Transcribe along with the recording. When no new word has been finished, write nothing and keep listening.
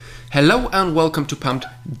Hello and welcome to Pumped,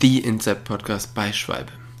 the Inside podcast by Schwalbe.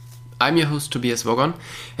 I'm your host Tobias Wogon,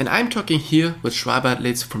 and I'm talking here with Schwalbe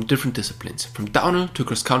athletes from different disciplines, from downhill to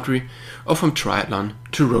cross country, or from triathlon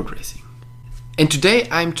to road racing. And today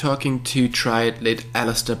I'm talking to triathlete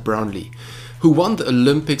Alistair Brownlee, who won the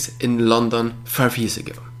Olympics in London 5 years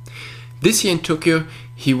ago. This year in Tokyo,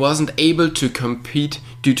 he wasn't able to compete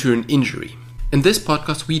due to an injury. In this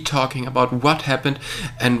podcast, we're talking about what happened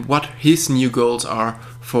and what his new goals are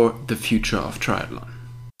for the future of triathlon.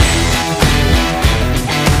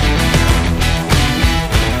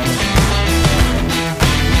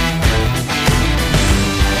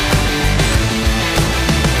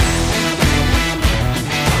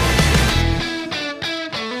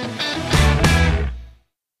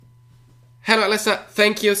 Hello, Alistair.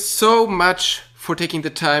 Thank you so much for taking the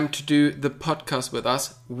time to do the podcast with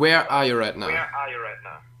us. Where are you right now?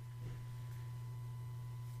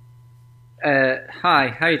 Hi,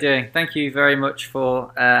 how are you doing? Thank you very much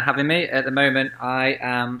for having me. At the moment, I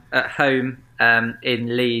am at home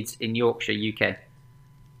in Leeds in Yorkshire, UK.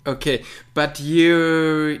 Okay, but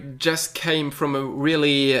you just came from a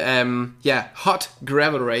really hot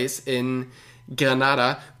gravel race in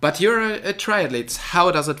Granada, but you're a triathlete. How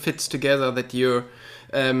does it fit together that you're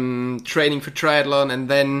training for triathlon and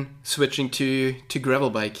then switching to gravel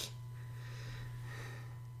bike?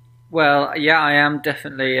 Well, yeah, I am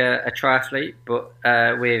definitely a triathlete, but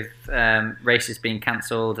with races being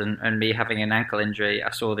cancelled and me having an ankle injury,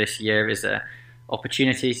 I saw this year as an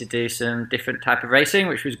opportunity to do some different type of racing,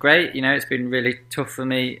 which was great. You know, it's been really tough for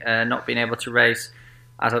me not being able to race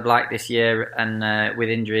as I'd like this year and with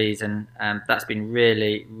injuries, and that's been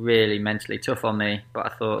really, really mentally tough on me. But I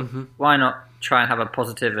thought, why not try and have a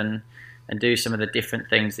positive and do some of the different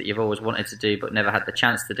things that you've always wanted to do but never had the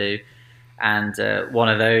chance to do. And one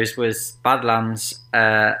of those was Badlands,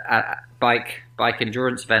 a bike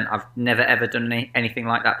endurance event. I've never ever done anything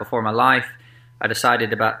like that before in my life. I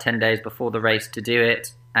decided about 10 days before the race to do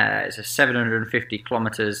it. It's a 750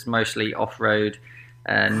 kilometers, mostly off-road,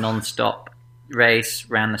 non-stop race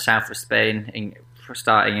around the south of Spain,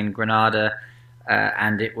 starting in Granada,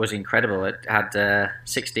 and it was incredible. It had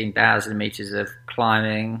 16,000 meters of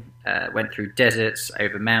climbing, went through deserts,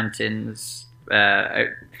 over mountains,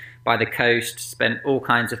 by the coast, spent all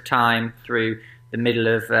kinds of time through the middle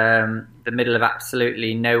of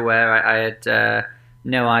absolutely nowhere. I had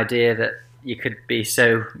no idea that you could be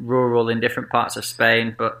so rural in different parts of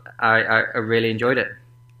Spain, but I really enjoyed it.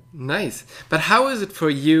 Nice. But how is it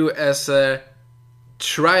for you as a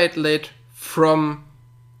triathlete from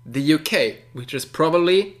the UK, which is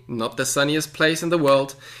probably not the sunniest place in the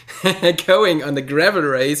world, going on the gravel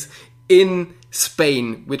race in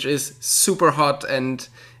Spain, which is super hot and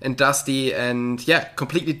dusty and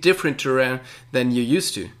completely different terrain than you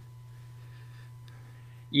used to?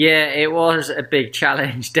 Yeah, it was a big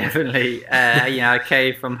challenge, definitely. I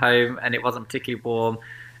came from home and it wasn't particularly warm,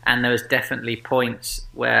 and there was definitely points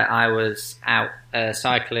where I was out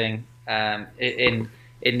cycling in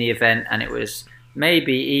the event, and it was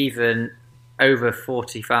maybe even over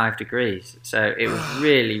 45 degrees. So it was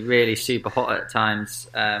really, really super hot at times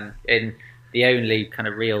in the only kind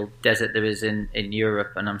of real desert there is in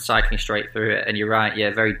Europe, and I'm cycling straight through it. And you're right,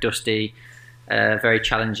 very dusty, very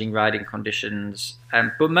challenging riding conditions.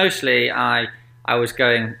 But mostly I was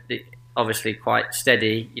going obviously quite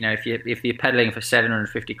steady. You know, if you're pedaling for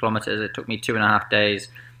 750 kilometers, it took me 2.5 days.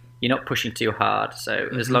 You're not pushing too hard. So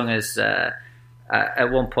as long as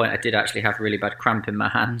at one point I did actually have really bad cramp in my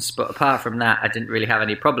hands, but apart from that, I didn't really have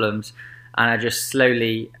any problems. And I just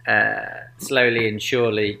slowly and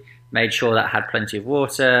surely made sure that I had plenty of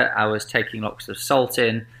water. I was taking lots of salt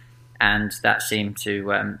in, and that seemed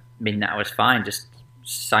to mean that I was fine, just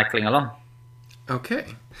cycling along.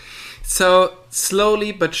 Okay. So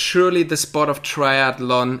slowly but surely the sport of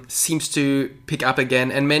triathlon seems to pick up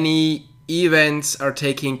again, and many events are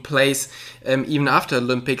taking place even after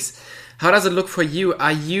Olympics. How does it look for you?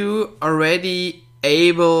 Are you already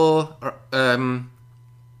able to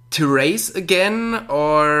race again,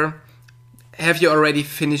 or have you already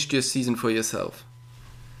finished your season for yourself?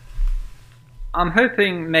 I'm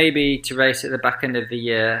hoping maybe to race at the back end of the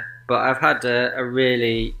year, but I've had a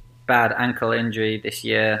really bad ankle injury this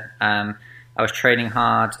year. I was training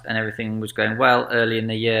hard and everything was going well early in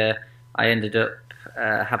the year. I ended up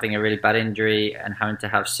having a really bad injury and having to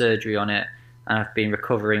have surgery on it, and I've been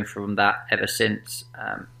recovering from that ever since.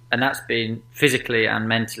 And that's been physically and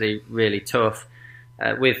mentally really tough.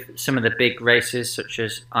 With some of the big races, such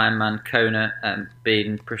as Ironman Kona,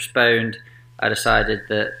 being postponed, I decided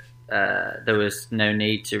that there was no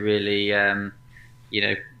need to really,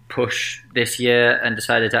 push this year, and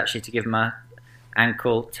decided actually to give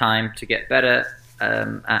ankle time to get better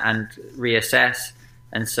and reassess.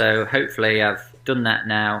 And so hopefully I've done that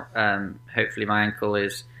now. Hopefully my ankle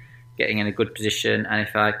is getting in a good position, and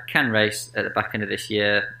if I can race at the back end of this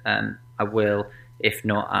year, I will. If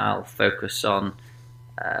not, I'll focus on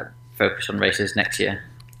races next year.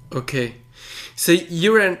 Okay, so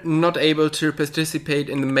you were not able to participate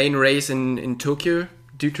in the main race in Tokyo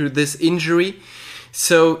due to this injury.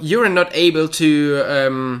 So you were not able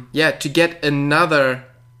to get another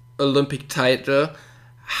Olympic title.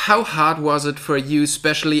 How hard was it for you,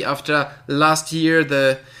 especially after last year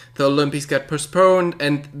the Olympics got postponed,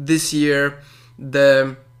 and this year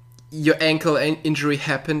your ankle injury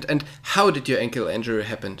happened? And how did your ankle injury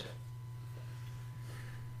happen?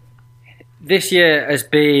 This year has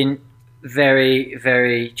been very,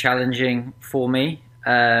 very challenging for me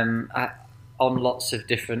on lots of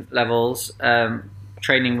different levels.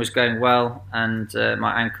 Training was going well, and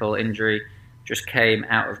my ankle injury just came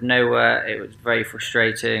out of nowhere. It was very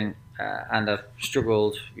frustrating, and I've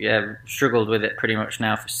struggled with it pretty much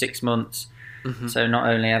now for 6 months. Mm-hmm. So not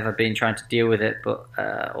only have I been trying to deal with it, but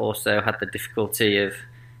also had the difficulty of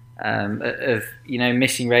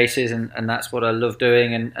missing races, and that's what I love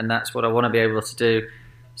doing, and that's what I want to be able to do.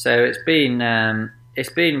 So it's been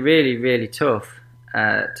really, really tough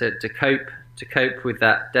to cope with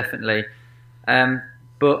that, definitely.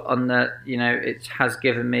 But on the, it has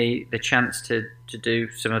given me the chance to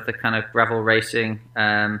do some of the kind of gravel racing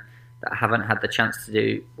that I haven't had the chance to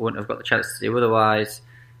do, wouldn't have got the chance to do otherwise,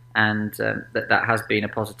 and that has been a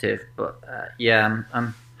positive. But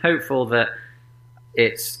I'm hopeful that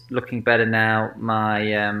it's looking better now.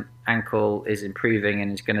 My ankle is improving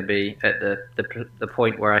and is going to be at the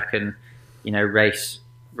point where I can, race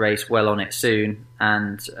well on it soon.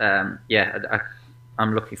 And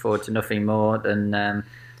I'm looking forward to nothing more than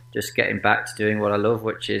just getting back to doing what I love,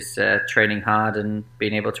 which is training hard and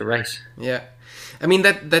being able to race. Yeah, I mean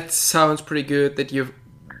that sounds pretty good. That you're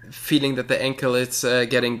feeling that the ankle is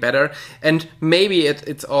getting better, and maybe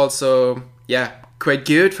it's also quite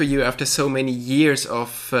good for you after so many years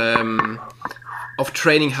of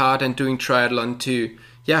training hard and doing triathlon to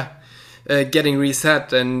getting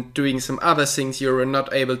reset and doing some other things you were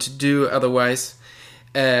not able to do otherwise.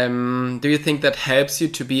 Do you think that helps you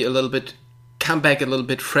to come back a little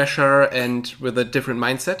bit fresher and with a different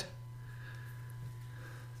mindset?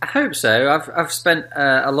 I hope so. I've spent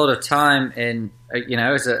a lot of time in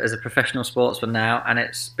as a professional sportsman now, and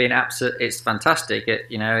it's been it's fantastic. It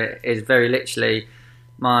is very literally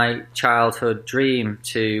my childhood dream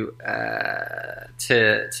to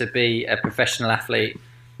be a professional athlete,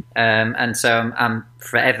 and so I'm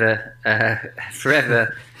forever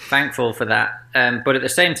thankful for that. But at the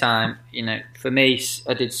same time, for me,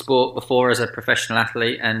 I did sport before as a professional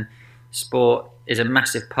athlete, and sport is a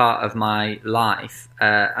massive part of my life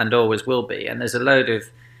and always will be. And there's a load of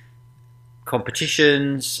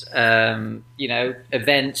competitions,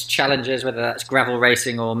 events, challenges, whether that's gravel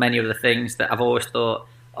racing or many other things that I've always thought,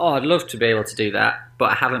 I'd love to be able to do that, but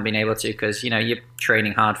I haven't been able to because, you're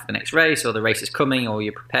training hard for the next race, or the race is coming, or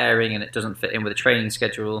you're preparing and it doesn't fit in with a training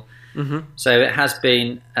schedule. Mm-hmm. So it has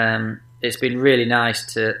been, it's been really nice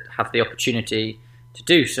to have the opportunity to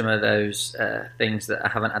do some of those things that I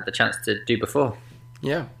haven't had the chance to do before.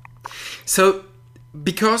 Yeah. So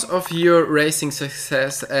because of your racing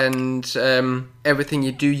success and everything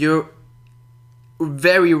you do, you're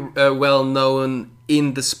very well known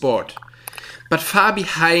in the sport. But far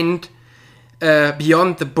beyond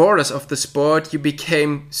the borders of the sport, you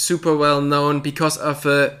became super well known because of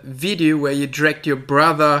a video where you dragged your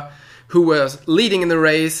brother, who was leading in the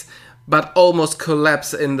race, but almost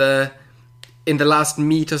collapsed in the last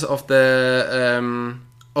meters of the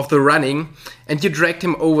running, and you dragged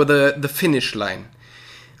him over the finish line.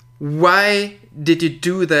 Why did you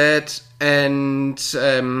do that? And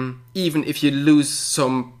even if you lose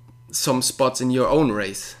some spots in your own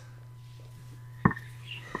race?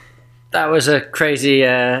 That was a crazy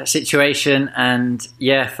situation, and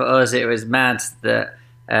for us it was mad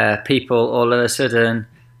that people all of a sudden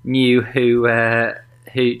knew who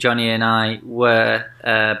Johnny and I were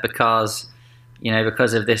because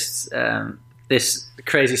of this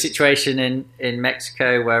crazy situation in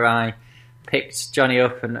Mexico where I picked Johnny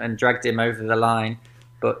up and dragged him over the line.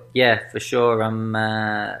 But for sure, I'm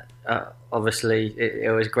obviously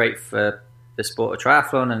it was great for the sport of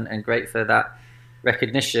triathlon and great for that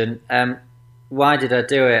recognition. Why did I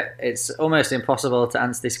do it? It's almost impossible to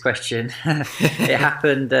answer this question. It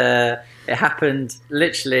happened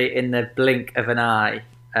literally in the blink of an eye,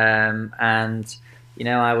 and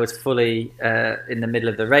I was fully in the middle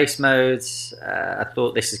of the race modes. I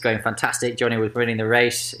thought this is going fantastic. Johnny was winning the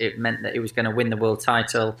race. It meant that he was going to win the world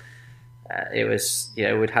title. It was,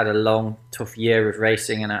 we'd had a long, tough year of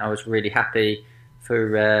racing, and I was really happy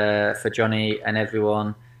for Johnny and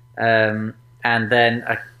everyone. And then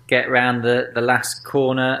I get around the last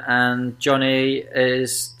corner, and Johnny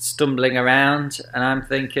is stumbling around, and I'm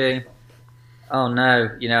thinking, oh no,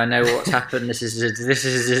 I know what's happened. This is a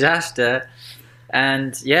disaster.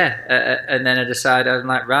 And and then I decided, I'm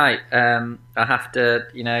like, right, I have to,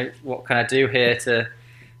 what can I do here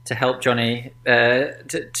to help Johnny,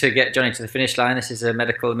 to get Johnny to the finish line? This is a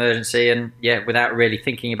medical emergency. And without really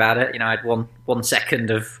thinking about it, I had one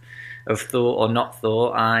second of thought or not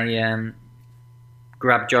thought. I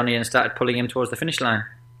grabbed Johnny and started pulling him towards the finish line.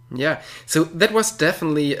 Yeah, so that was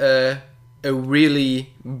definitely a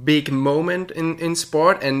really big moment in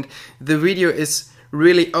sport, and the video is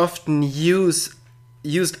really often used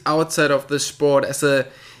outside of the sport as a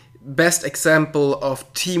best example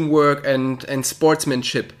of teamwork and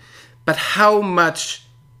sportsmanship. But how much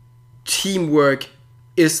teamwork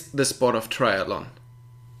is the sport of triathlon?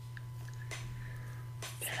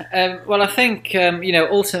 Well, I think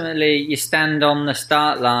ultimately you stand on the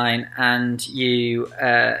start line and you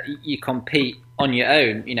compete on your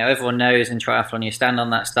own. Everyone knows in triathlon you stand on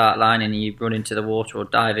that start line and you run into the water or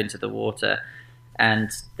dive into the water, and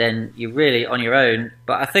then you're really on your own.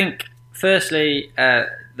 But I think firstly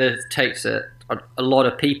there takes a lot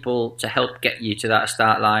of people to help get you to that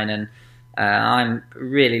start line, and I'm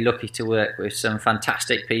really lucky to work with some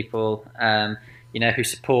fantastic people who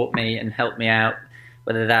support me and help me out.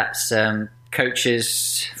 Whether that's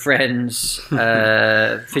coaches, friends,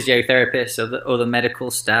 physiotherapists, or the medical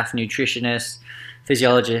staff, nutritionists,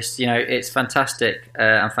 physiologists, it's fantastic.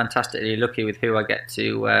 I'm fantastically lucky with who I get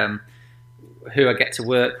to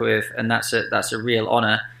work with, and that's a real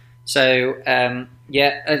honour. So I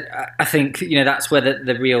think that's where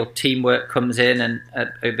the real teamwork comes in, and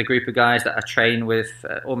the group of guys that I train with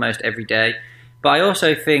almost every day. But I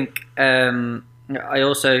also think.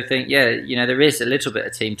 There is a little bit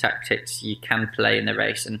of team tactics you can play in the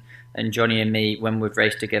race, and Johnny and me, when we've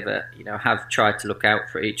raced together, have tried to look out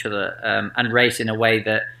for each other and race in a way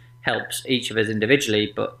that helps each of us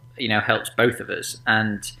individually, but helps both of us.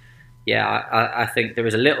 And I think there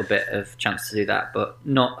is a little bit of chance to do that, but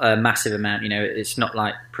not a massive amount. It's not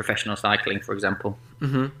like professional cycling, for example.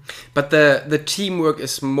 Mm-hmm. But the teamwork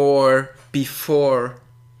is more before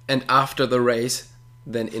and after the race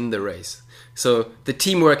than in the race. So the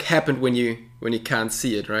teamwork happened when you can't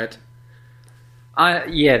see it, right?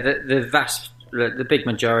 The big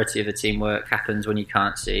majority of the teamwork happens when you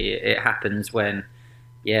can't see it. It happens when,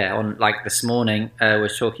 on like this morning, we're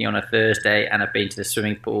talking on a Thursday, and I've been to the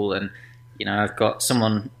swimming pool, and I've got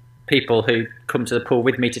people who come to the pool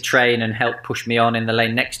with me to train and help push me on in the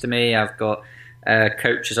lane next to me. I've got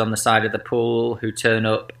coaches on the side of the pool who turn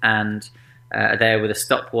up and are there with a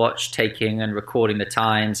stopwatch, taking and recording the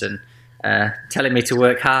times and telling me to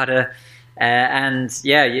work harder. You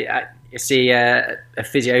see a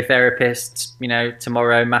physiotherapist,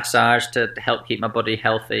 tomorrow, massage to help keep my body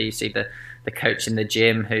healthy. You see the coach in the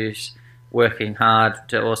gym who's working hard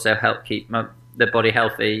to also help keep the body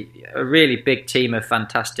healthy. A really big team of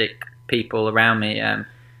fantastic people around me. And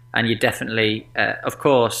you definitely, of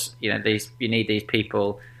course, you need these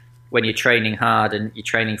people when you're training hard and you're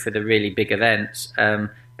training for the really big events.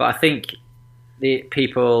 But I think the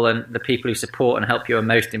people who support and help you are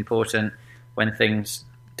most important when things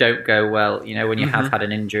don't go well. When you have had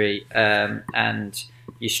an injury and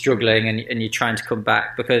you're struggling and you're trying to come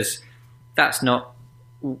back, because that's not,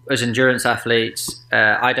 as endurance athletes,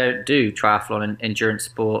 I don't do triathlon and endurance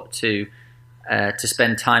sport to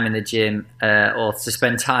spend time in the gym or to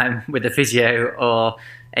spend time with the physio or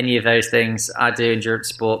any of those things. I do endurance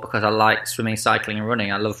sport because I like swimming, cycling and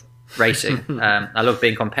running. I love racing. I love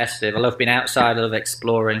being competitive. I love being outside. I love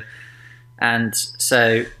exploring. And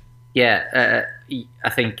so, I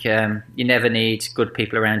think you never need good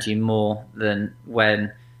people around you more than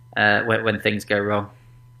when things go wrong.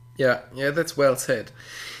 Yeah, that's well said.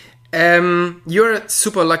 You're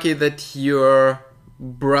super lucky that your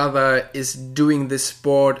brother is doing this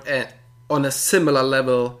sport on a similar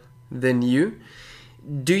level than you.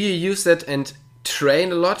 Do you use that and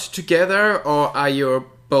train a lot together, or are you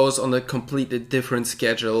both on a completely different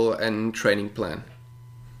schedule and training plan?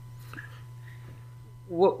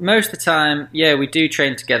 Well, most of the time, we do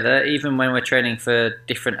train together, even when we're training for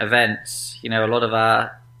different events. A lot of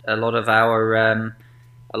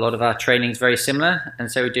our training is very similar,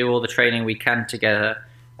 and so we do all the training we can together.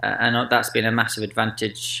 And that's been a massive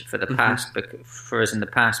advantage for the past, for us in the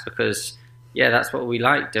past, because yeah, that's what we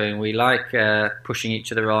like doing. We like pushing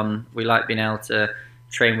each other on. We like being able to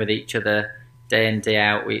train with each other day in, day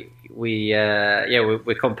out. We're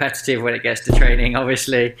competitive when it gets to training,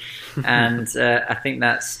 obviously, and I think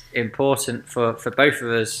that's important for both of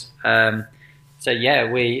us. So yeah,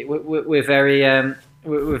 we're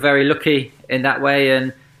very lucky in that way,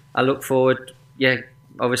 and I look forward,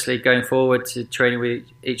 obviously going forward to training with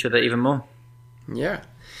each other even more. Yeah.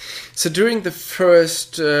 So during the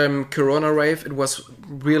first Corona wave, it was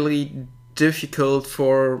really difficult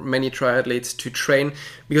for many triathletes to train,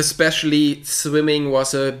 because especially swimming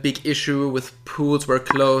was a big issue, with pools were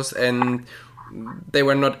closed and they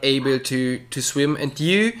were not able to swim. And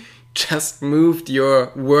you just moved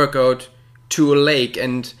your workout to a lake,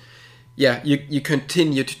 and you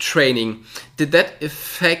continued training. Did that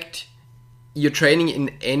affect your training in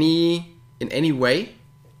any way?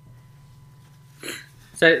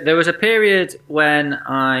 So there was a period when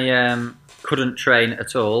I couldn't train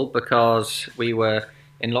at all because we were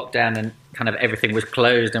in lockdown and kind of everything was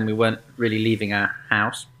closed and we weren't really leaving our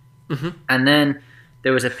house. Mm-hmm. And then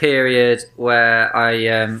there was a period where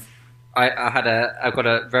I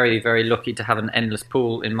got very, very lucky to have an endless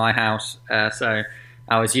pool in my house. So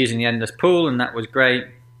I was using the endless pool, and that was great.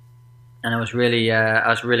 And I was really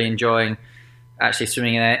enjoying actually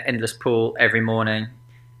swimming in an endless pool every morning.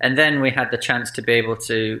 And then we had the chance to be able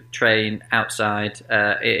to train outside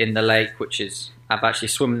in the lake, I've actually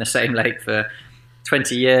swum in the same lake for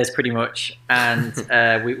 20 years pretty much. And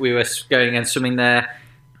we were going and swimming there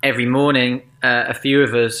every morning, a few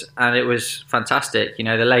of us, and it was fantastic. You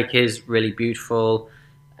know, the lake is really beautiful.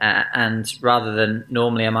 And rather than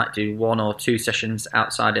normally I might do 1 or 2 sessions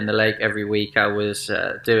outside in the lake every week, I was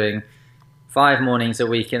doing 5 mornings a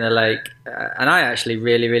week in the lake, and I actually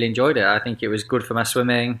really, really enjoyed it. I think it was good for my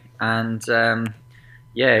swimming, and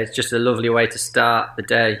it's just a lovely way to start the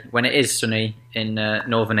day when it is sunny in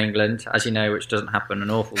northern England, as you know, which doesn't happen an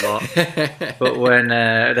awful lot. But when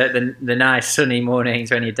the nice sunny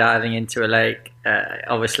mornings when you're diving into a lake,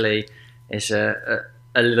 obviously, is a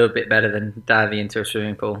little bit better than diving into a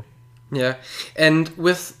swimming pool. Yeah, and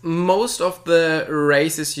with most of the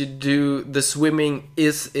races you do, the swimming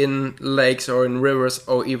is in lakes or in rivers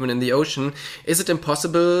or even in the ocean. Is it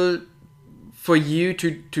impossible for you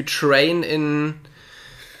to train in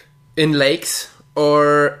lakes,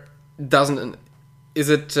 or is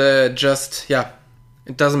it just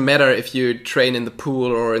it doesn't matter if you train in the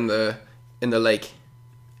pool or in the lake?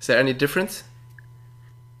 Is there any difference?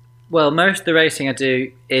 Well, most of the racing I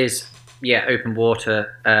do is open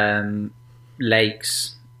water,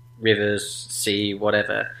 lakes, rivers, sea,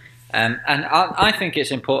 whatever. And I think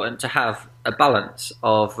it's important to have a balance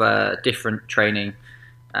of different training.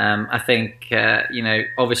 I think,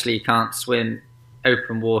 obviously you can't swim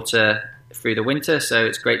open water through the winter, so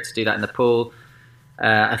it's great to do that in the pool.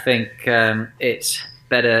 I think it's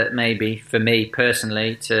better maybe for me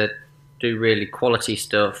personally to do really quality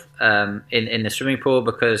stuff in the swimming pool,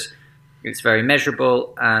 because it's very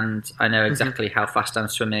measurable, and I know exactly how fast I'm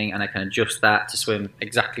swimming, and I can adjust that to swim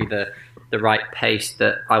exactly the right pace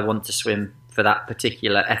that I want to swim for that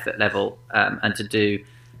particular effort level, and to do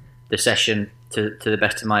the session to the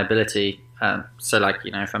best of my ability. So, like,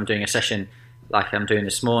 if I'm doing a session like I'm doing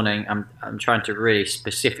this morning, I'm trying to really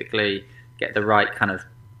specifically get the right kind of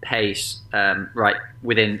pace, right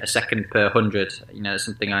within a second per 100. It's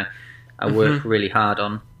something I work really hard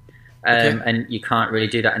on. And you can't really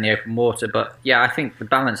do that in the open water. But I think the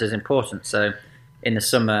balance is important. So in the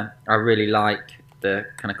summer, I really like the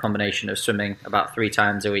kind of combination of swimming about 3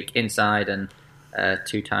 times a week inside and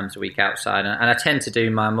 2 times a week outside. And I tend to do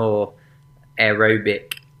my more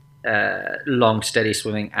aerobic, long, steady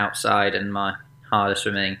swimming outside, and my harder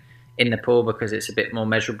swimming in the pool, because it's a bit more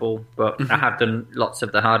measurable. But I have done lots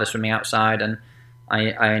of the harder swimming outside, and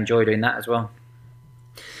I enjoy doing that as well.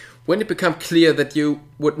 When it became clear that you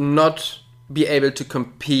would not be able to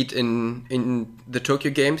compete in the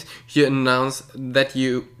Tokyo Games, you announced that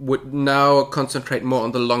you would now concentrate more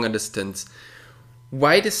on the longer distance.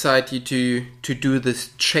 Why decide you to do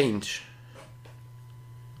this change?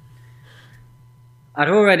 I'd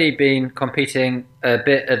already been competing a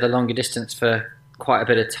bit at the longer distance for quite a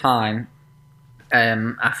bit of time.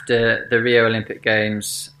 After the Rio Olympic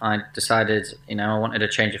Games, I decided, I wanted a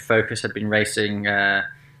change of focus. I'd been racing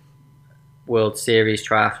World Series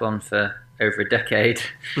triathlon for over a decade,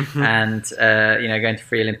 and going to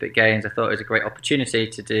 3 Olympic Games, I thought it was a great opportunity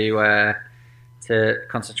to do to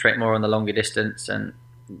concentrate more on the longer distance, and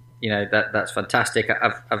that's fantastic.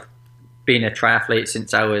 I've been a triathlete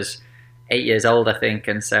since I was 8 years old, I think,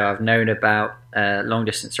 and so I've known about long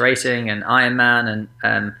distance racing and Ironman,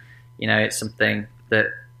 and it's something that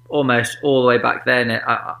almost all the way back then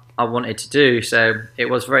I wanted to do. So it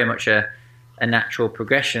was very much a natural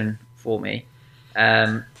progression for me.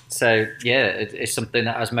 So yeah, it's something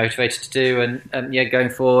that I was motivated to do, and yeah, going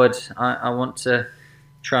forward, I want to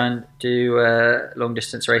try and do long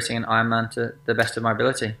distance racing and Ironman to the best of my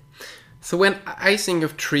ability. So when I think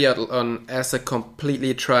of triathlon as a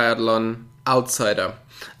completely triathlon outsider,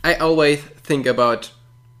 I always think about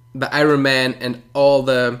the Ironman and all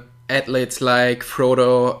the athletes like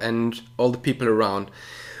Frodo and all the people around.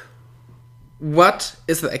 What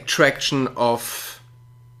is the attraction of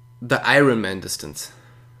the Ironman distance?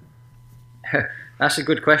 That's a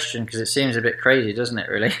good question, because it seems a bit crazy, doesn't it?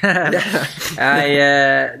 Really.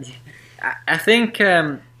 I think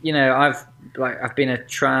I've been a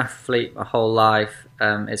triathlete my whole life.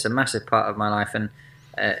 It's a massive part of my life, and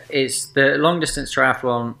it's the long distance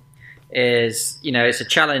triathlon is, it's a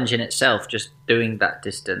challenge in itself, just doing that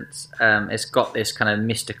distance. It's got this kind of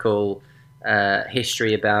mystical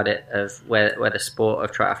history about it of where the sport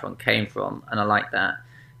of triathlon came from, and I like that.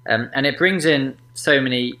 And it brings in so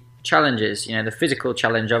many challenges. The physical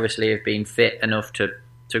challenge, obviously, of being fit enough to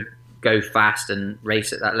go fast and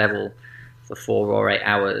race at that level for 4 or 8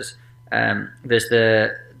 hours. There's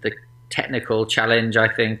the technical challenge, I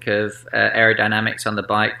think, of aerodynamics on the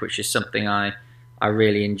bike, which is something I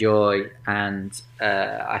really enjoy, and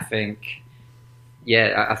I think,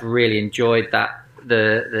 I've really enjoyed that.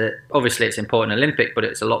 The obviously it's important Olympic, but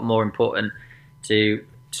it's a lot more important to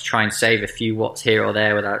try and save a few watts here or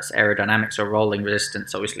there, whether it's aerodynamics or rolling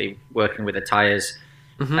resistance. Obviously, working with the tyres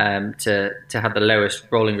to have the lowest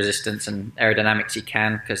rolling resistance and aerodynamics you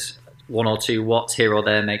can, because 1 or 2 watts here or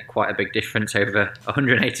there make quite a big difference over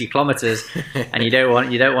 180 kilometers, and you don't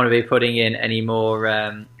want to be putting in any more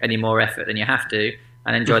effort than you have to.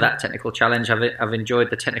 And enjoy that technical challenge. I've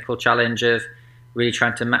enjoyed the technical challenge of really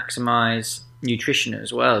trying to maximize nutrition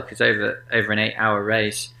as well, because over an 8-hour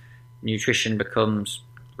race, nutrition becomes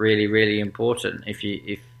really, really important. If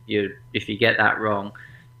you get that wrong,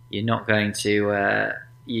 you're not going to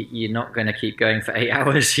keep going for 8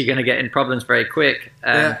 hours. You're going to get in problems very quick.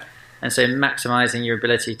 And so maximizing your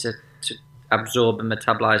ability to absorb and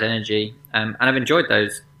metabolize energy. And I've enjoyed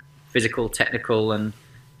those physical, technical, and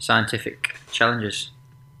scientific challenges.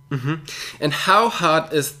 Mm-hmm. And how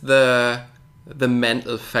hard is the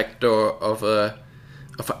mental factor of an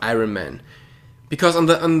Ironman? Because on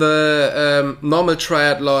the normal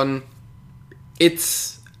triathlon,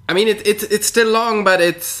 it's still long, but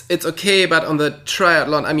it's okay. But on the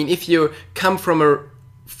triathlon, if you come from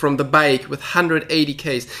the bike with 180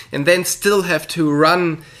 Ks and then still have to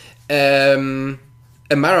run a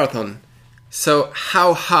marathon, so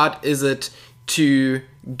how hard is it to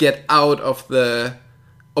get out of the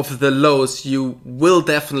lows you will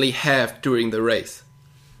definitely have during the race?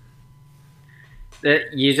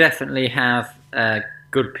 You definitely have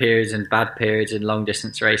good periods and bad periods in long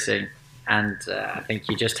distance racing, and I think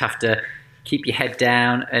you just have to keep your head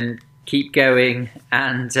down and keep going,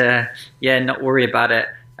 and not worry about it.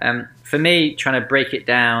 For me, trying to break it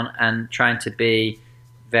down and trying to be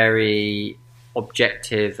very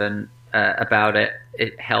objective and about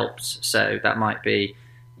it helps. So that might be,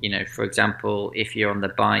 for example, if you're on the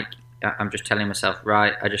bike, I'm just telling myself,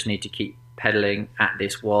 right, I just need to keep pedaling at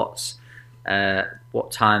this watts.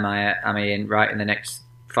 What time am I in? Right, in the next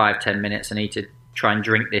 5-10 minutes, I need to try and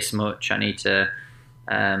drink this much. I need to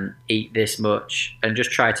eat this much, and just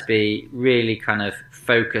try to be really kind of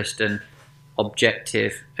focused and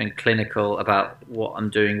objective and clinical about what I'm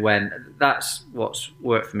doing when. That's what's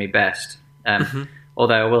worked for me best.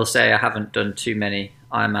 Although I will say I haven't done too many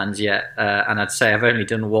Ironmans yet, and I'd say I've only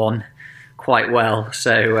done one quite well.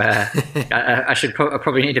 So I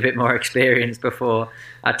probably need a bit more experience before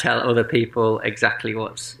I tell other people exactly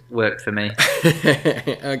what's worked for me.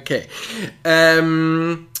 Okay.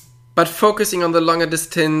 But focusing on the longer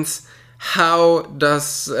distance, how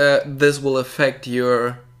does this will affect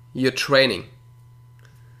your training?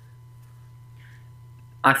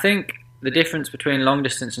 I think the difference between long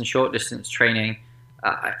distance and short distance training,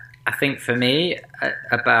 I think for me,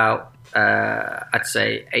 about I'd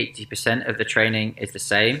say 80% of the training is the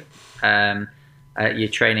same. You're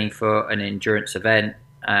training for an endurance event,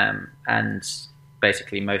 and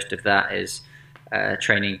basically most of that is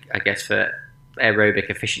training, I guess, for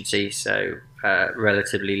aerobic efficiency. So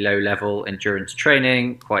relatively low level endurance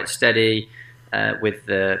training, quite steady.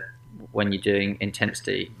 When you're doing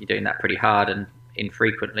intensity, you're doing that pretty hard and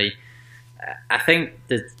infrequently. I think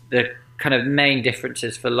the kind of main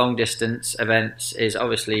differences for long distance events is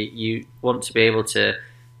obviously you want to be able to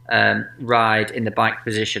ride in the bike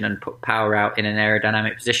position and put power out in an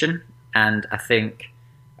aerodynamic position. And I think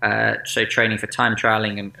So training for time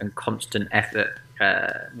trialing and constant effort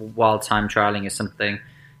while time trialing is something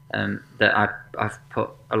that I've put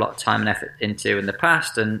a lot of time and effort into in the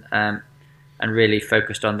past, and really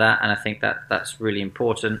focused on that. And I think that's really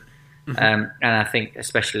important. And I think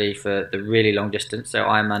especially for the really long distance, so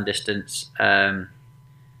Ironman distance,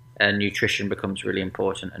 nutrition becomes really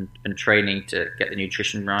important, and training to get the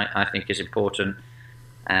nutrition right, I think, is important.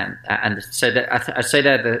 And so that, I'd say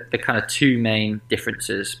they're the kind of two main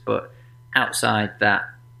differences. But outside that,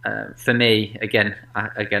 for me, again, I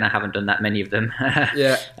haven't done that many of them,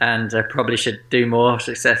 and probably should do more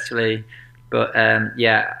successfully. But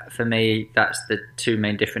for me, that's the two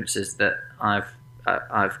main differences that I've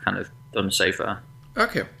kind of done so far.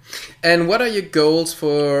 Okay. And what are your goals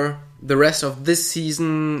for the rest of this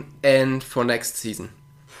season and for next season?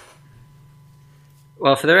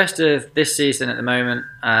 Well, for the rest of this season at the moment,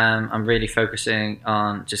 I'm really focusing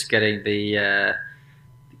on just getting the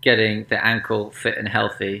ankle fit and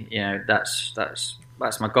healthy. That's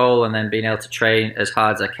my goal, and then being able to train as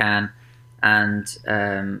hard as I can, and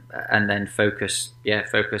then focus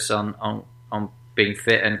on being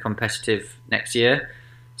fit and competitive next year.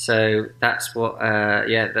 So that's what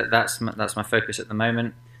that's my focus at the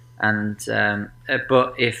moment. And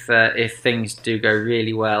but if things do go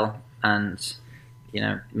really well, and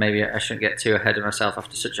maybe I shouldn't get too ahead of myself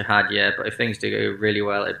after such a hard year, but if things do go really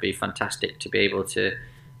well, it'd be fantastic to be able to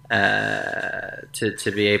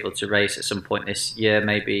be able to race at some point this year,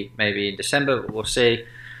 maybe in December. We'll see.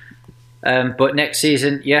 But next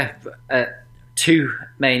season, two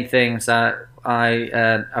main things.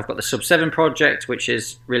 I've got the Sub 7 project, which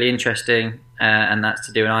is really interesting, and that's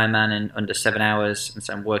to do an Ironman in under 7 hours. And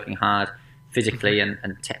so I'm working hard physically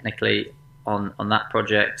and technically on that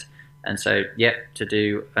project. And so, to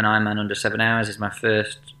do an Ironman under 7 hours is my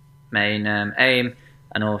first main aim,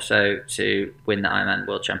 and also to win the Ironman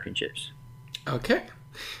World Championships. Okay,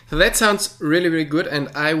 so that sounds really, really good, and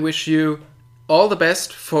I wish you all the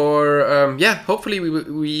best for, hopefully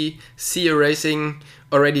we see you racing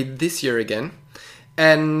already this year again.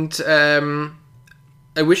 And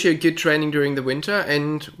I wish you a good training during the winter,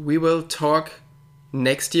 and we will talk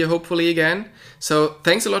next year hopefully again. So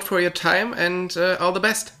thanks a lot for your time, and all the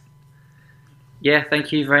best. Yeah,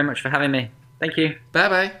 thank you very much for having me. Thank you.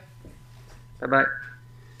 Bye-bye. Bye-bye.